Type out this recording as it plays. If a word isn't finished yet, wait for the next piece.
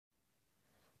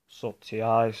Sup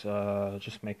TIs,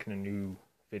 just making a new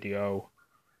video.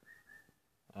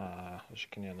 As you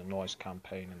can hear the noise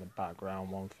campaign in the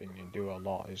background, one thing you do a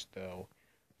lot is they'll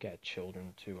get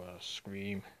children to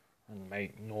scream and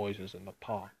make noises in the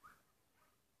park.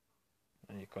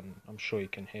 And I'm sure you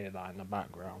can hear that in the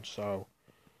background. So,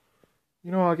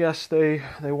 I guess they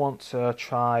want to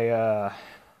try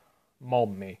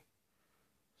mob me.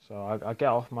 So I get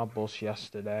off my bus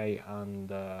yesterday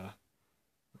and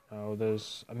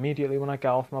there's immediately when I get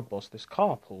off my bus, this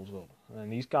car pulls up, and then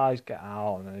these guys get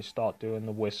out, and then they start doing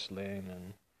the whistling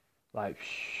and like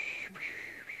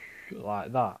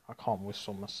that. I can't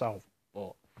whistle myself,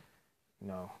 but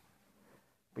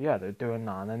but yeah, they're doing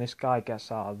that, and then this guy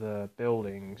gets out of the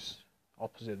buildings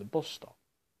opposite the bus stop.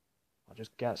 I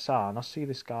just gets out, and I see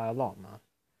this guy a lot, man.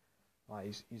 Like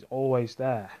he's always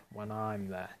there when I'm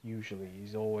there. Usually,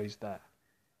 he's always there.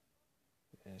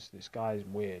 This guy's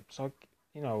weird. So.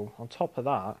 On top of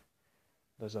that,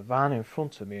 there's a van in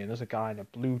front of me, and there's a guy in a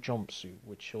blue jumpsuit,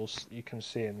 which you can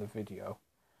see in the video.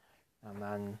 And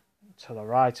then to the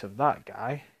right of that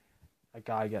guy, a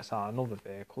guy gets out of another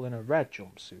vehicle in a red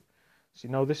jumpsuit.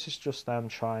 So, this is just them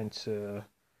trying to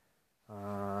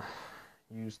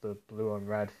use the blue and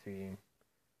red theme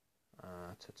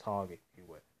to target you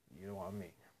with. You know what I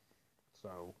mean?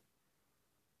 So,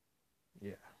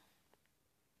 yeah.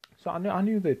 So I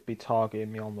knew they'd be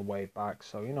targeting me on the way back.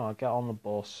 So, I get on the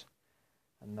bus,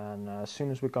 and then as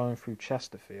soon as we're going through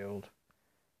Chesterfield,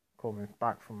 coming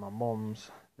back from my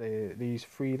mum's, these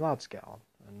three lads get on,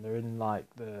 and they're in like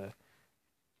the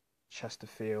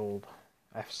Chesterfield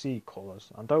FC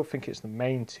colours. I don't think it's the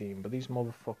main team, but these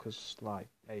motherfuckers like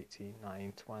 18,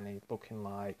 19, 20, looking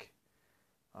like,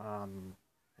 in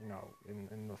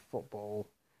the football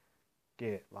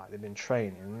gear, like they've been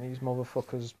training. And these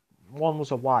motherfuckers. One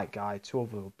was a white guy, two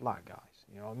other were black guys,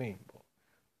 you know what I mean?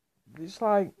 But it's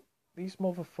like, these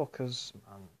motherfuckers,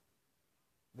 man,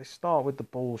 they start with the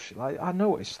bullshit. Like, I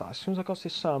noticed that as soon as I got to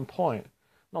this certain point,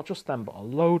 not just them, but a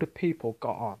load of people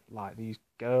got on, like these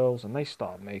girls, and they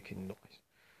started making noise.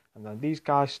 And then these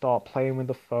guys start playing with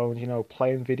the phones,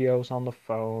 playing videos on the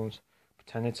phones,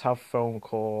 pretending to have phone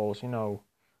calls,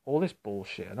 all this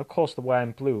bullshit. And of course they're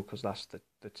wearing blue, because that's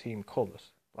the team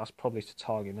colours. That's probably to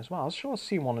target him as well. I was sure I've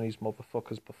seen one of these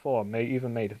motherfuckers before.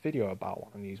 Even made a video about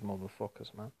one of these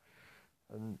motherfuckers, man.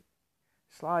 And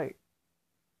it's like,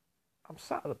 I'm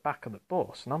sat at the back of the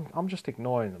bus, and I'm just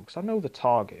ignoring them, because I know they're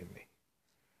targeting me.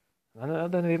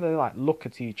 And then they like look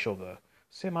at each other.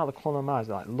 Same out the corner of my eyes,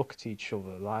 they like look at each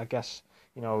other. Like, I guess,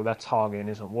 their targeting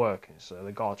isn't working, so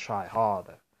they gotta try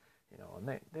harder. And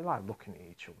they like looking at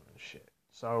each other and shit.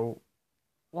 So,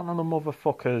 one of the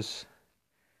motherfuckers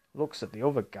looks at the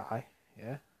other guy,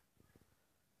 yeah,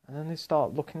 and then they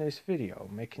start looking at this video,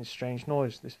 making strange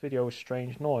noises. This video with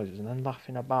strange noises, and then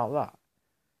laughing about that.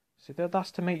 See,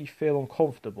 that's to make you feel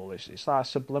uncomfortable. It's like a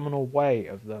subliminal way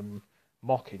of them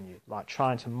mocking you, like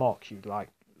trying to mock you, like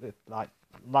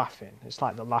laughing. It's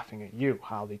like they're laughing at you,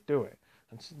 how they do it.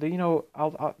 And so,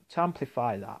 to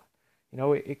amplify that,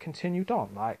 it continued on.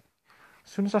 Like,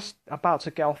 as soon as I'm about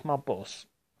to get off my bus,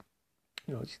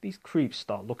 these creeps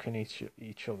start looking at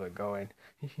each other, going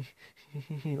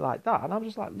like that, and I'm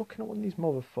just like looking at one of these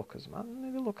motherfuckers, man.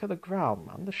 And they look at the ground,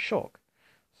 man. They're shook.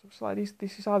 So it's like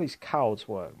this is how these cowards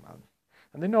work, man.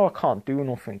 And they know I can't do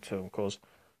nothing to them because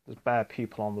there's bare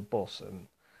people on the bus and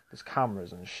there's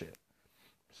cameras and shit.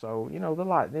 So they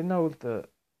know that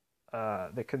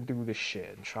they can do this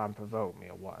shit and try and provoke me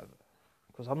or whatever,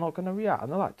 because I'm not gonna react.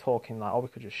 And they're like talking like, we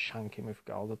could just shank him if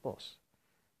we get on the bus.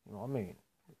 You know what I mean?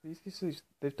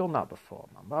 They've done that before,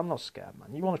 man. But I'm not scared,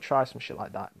 man. You want to try some shit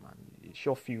like that, man? It's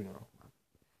your funeral, man.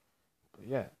 But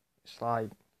yeah, it's like,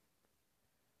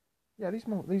 yeah, these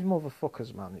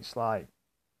motherfuckers, man. It's like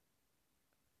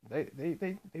they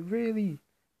really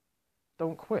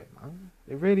don't quit, man.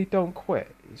 They really don't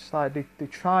quit. It's like they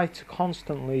try to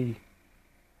constantly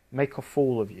make a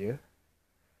fool of you,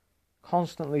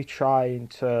 constantly trying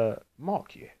to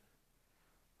mock you.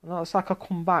 And it's like I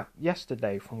come back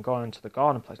yesterday from going to the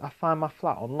garden place. I find my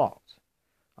flat unlocked.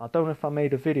 I don't know if I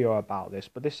made a video about this,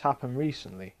 but this happened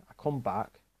recently. I come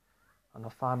back and I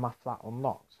find my flat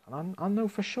unlocked. And I know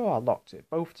for sure I locked it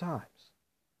both times.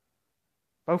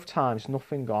 Both times,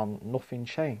 nothing gone, nothing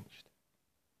changed.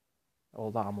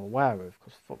 All that I'm aware of,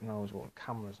 because fuck knows what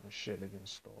cameras and shit they've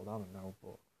installed. I don't know,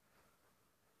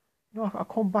 but I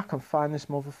come back and find this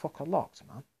motherfucker locked,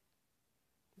 man.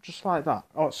 Just like that.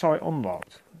 Oh, sorry,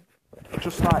 unlocked.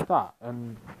 Just like that.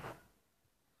 And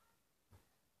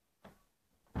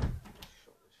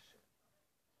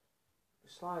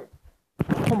it's like,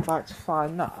 I come back to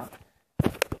find that.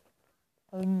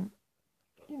 And,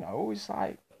 it's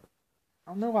like,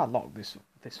 I know I locked this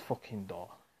fucking door.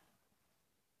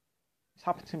 It's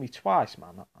happened to me twice,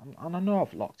 man, and I know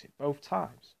I've locked it both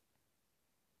times.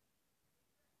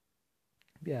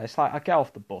 Yeah, it's like I get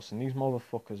off the bus and these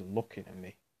motherfuckers are looking at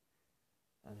me,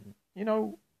 and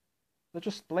they're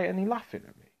just blatantly laughing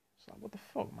at me. It's like, what the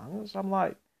fuck, man? I'm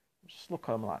like, just look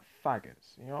at them like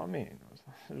faggots. You know what I mean?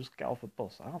 I just get off the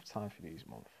bus. I don't have time for these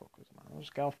motherfuckers, man. I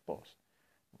just get off the bus.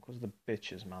 Because the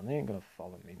bitches, man, they ain't gonna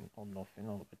follow me or nothing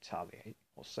or retaliate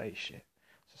or say shit.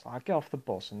 It's just like I get off the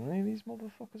bus and these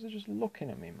motherfuckers are just looking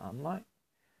at me, man. Like,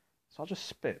 so I just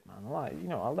spit, man. Like,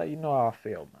 I'll let you know how I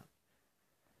feel, man.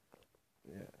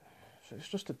 Yeah, so it's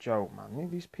just a joke, man.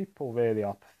 These people really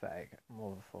are pathetic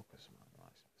motherfuckers, man.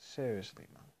 Like, seriously,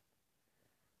 man.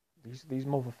 These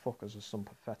motherfuckers are some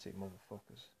pathetic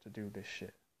motherfuckers to do this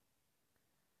shit.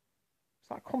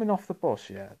 It's like coming off the bus,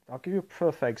 yeah. I'll give you a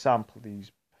perfect example of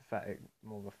these pathetic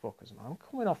motherfuckers, man. I'm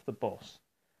coming off the bus.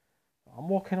 I'm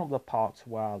walking up the park to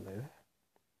where I live.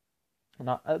 And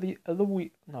at the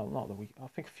week, no, not the week, I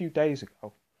think a few days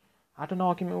ago, I had an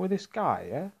argument with this guy,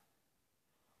 yeah?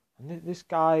 And this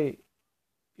guy,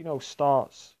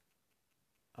 starts,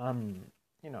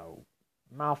 mouthing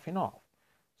off.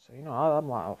 So, I'm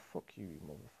like, oh, fuck you,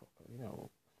 motherfucker,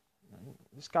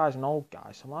 This guy's an old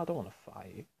guy, so I'm like, I don't want to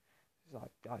fight you. He's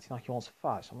like, acting like he wants to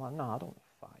fight, so I'm like, no, I don't want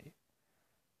to fight you.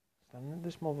 So then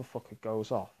this motherfucker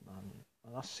goes off, man.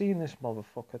 And I seen this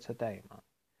motherfucker today, man.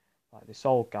 Like this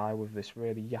old guy with this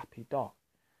really yappy dog.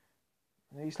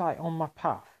 And he's like on my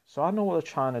path. So I know what they're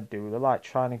trying to do. They're like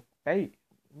trying to bait.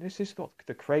 This is what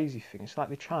the crazy thing. It's like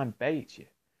they try and bait you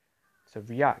to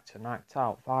react and act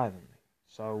out violently.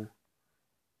 So,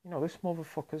 this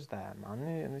motherfucker's there, man.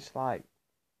 And it's like,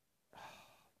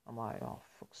 I'm like, oh,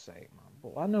 fuck's sake, man.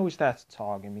 But I know he's there to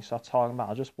target me, so I target him out.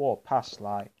 I just walk past,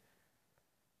 like,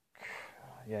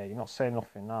 yeah, you're not saying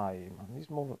nothing now, you,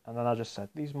 man. And then I just said,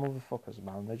 these motherfuckers,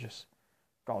 man, they just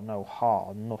got no heart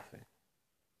or nothing.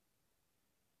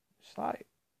 It's like,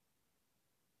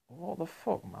 what the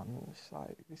fuck, man? It's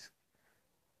like,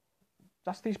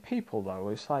 that's these people, though.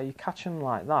 It's like, you catch them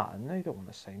like that, and they don't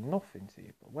want to say nothing to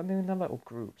you. But when they're in their little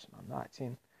groups, man, they're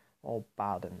acting all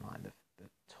bad and, like, they're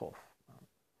tough, man.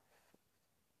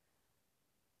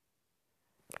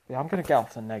 Yeah, I'm going to get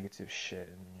off the negative shit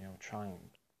and, try and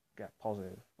get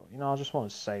positive. But, I just want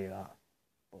to say that.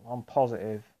 But I'm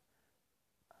positive.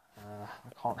 I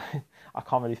can't I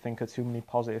can't really think of too many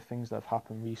positive things that have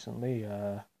happened recently.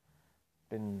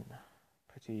 Been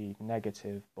pretty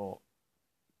negative, but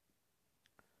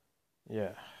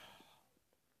yeah,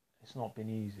 it's not been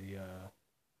easy.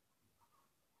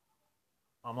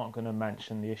 I'm not going to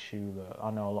mention the issue that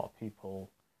I know a lot of people.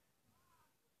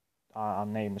 I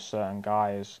name a certain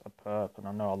guy as a perp, and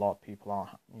I know a lot of people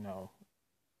aren't,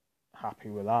 happy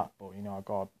with that. But I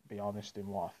gotta be honest in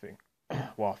what I think.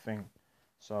 what I think.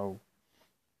 So,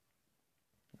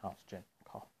 that's gin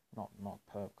cough, not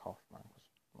perp cough, man. Because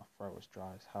my throat is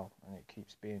dry as hell, and it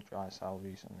keeps being dry as hell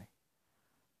recently.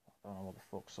 I don't know what the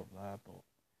fuck's up there, but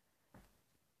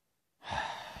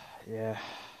yeah,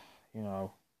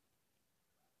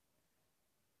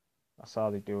 that's how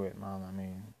they do it, man. I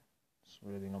mean, there's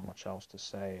really not much else to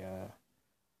say.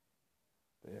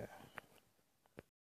 But yeah.